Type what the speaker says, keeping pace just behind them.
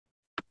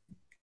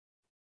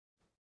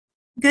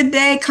Good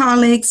day,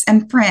 colleagues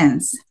and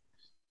friends.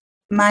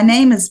 My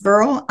name is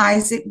Burl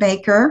Isaac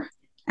Baker,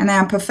 and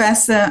I'm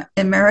Professor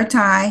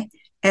Emeriti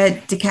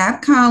at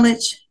DeKalb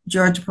College,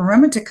 Georgia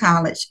Perimeter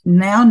College,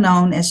 now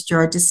known as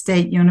Georgia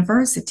State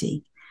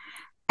University.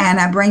 And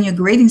I bring you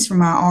greetings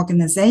from our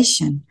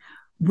organization.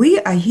 We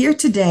are here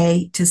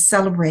today to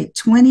celebrate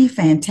 20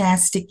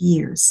 fantastic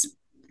years,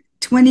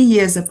 20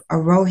 years of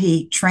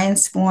Arohi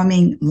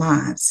transforming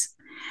lives.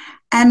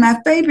 And my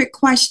favorite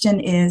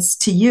question is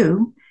to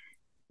you: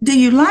 do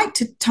you like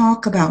to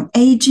talk about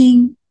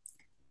aging,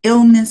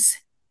 illness,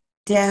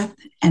 death,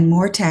 and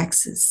more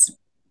taxes?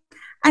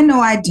 I know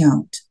I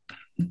don't.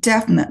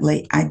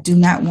 Definitely, I do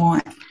not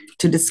want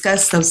to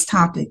discuss those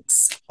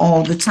topics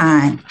all the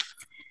time.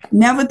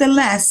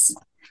 Nevertheless,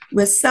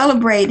 we're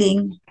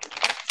celebrating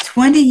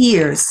 20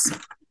 years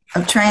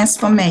of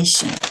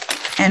transformation,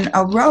 and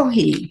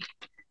Arohi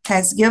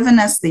has given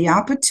us the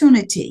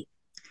opportunity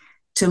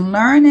to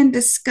learn and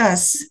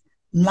discuss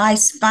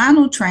life's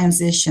final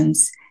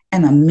transitions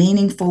in a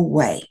meaningful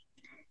way.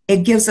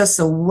 It gives us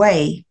a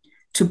way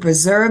to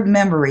preserve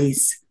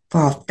memories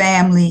for our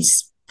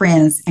families,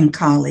 friends, and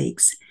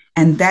colleagues.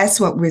 And that's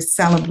what we're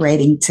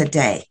celebrating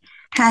today.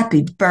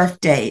 Happy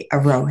birthday,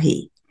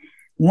 Arohi.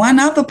 One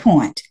other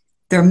point: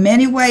 there are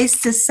many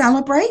ways to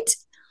celebrate.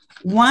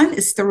 One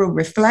is through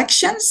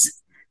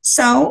reflections.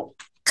 So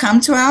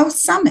come to our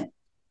summit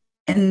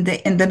in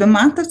the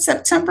month of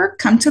September.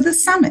 Come to the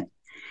summit.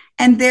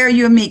 And there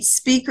you'll meet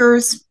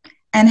speakers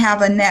and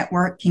have a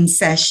networking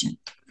session.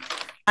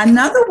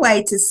 Another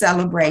way to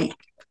celebrate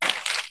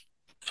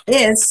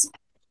is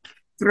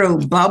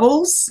through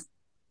bubbles,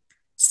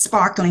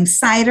 sparkling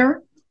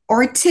cider,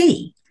 or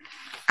tea.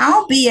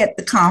 I'll be at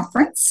the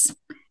conference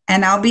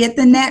and I'll be at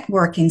the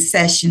networking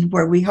session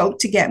where we hope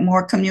to get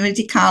more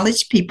community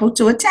college people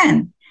to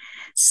attend.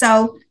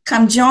 So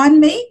come join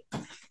me,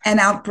 and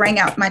I'll bring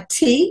out my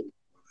tea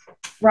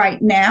right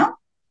now,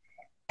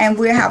 and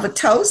we'll have a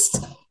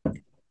toast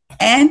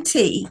and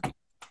tea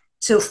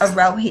to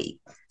Arohi.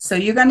 So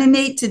you're going to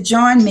need to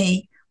join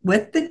me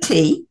with the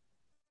tea.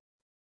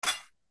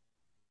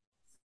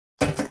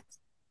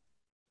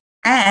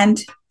 And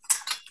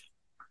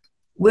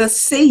we'll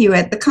see you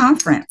at the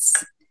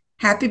conference.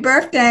 Happy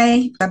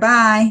birthday.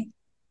 Bye-bye.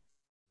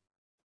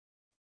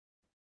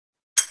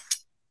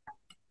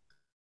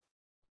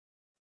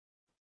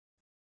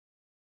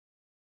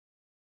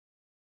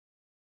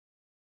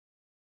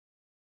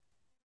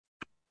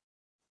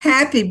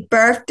 Happy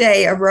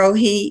birthday,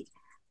 Arohi.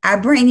 I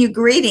bring you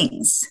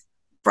greetings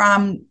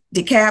from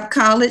DeKalb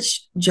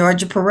College,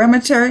 Georgia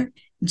Perimeter,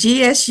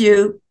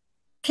 GSU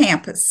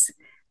campus.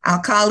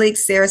 Our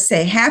colleagues there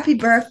say happy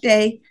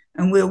birthday,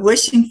 and we're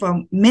wishing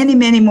for many,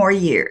 many more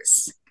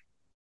years.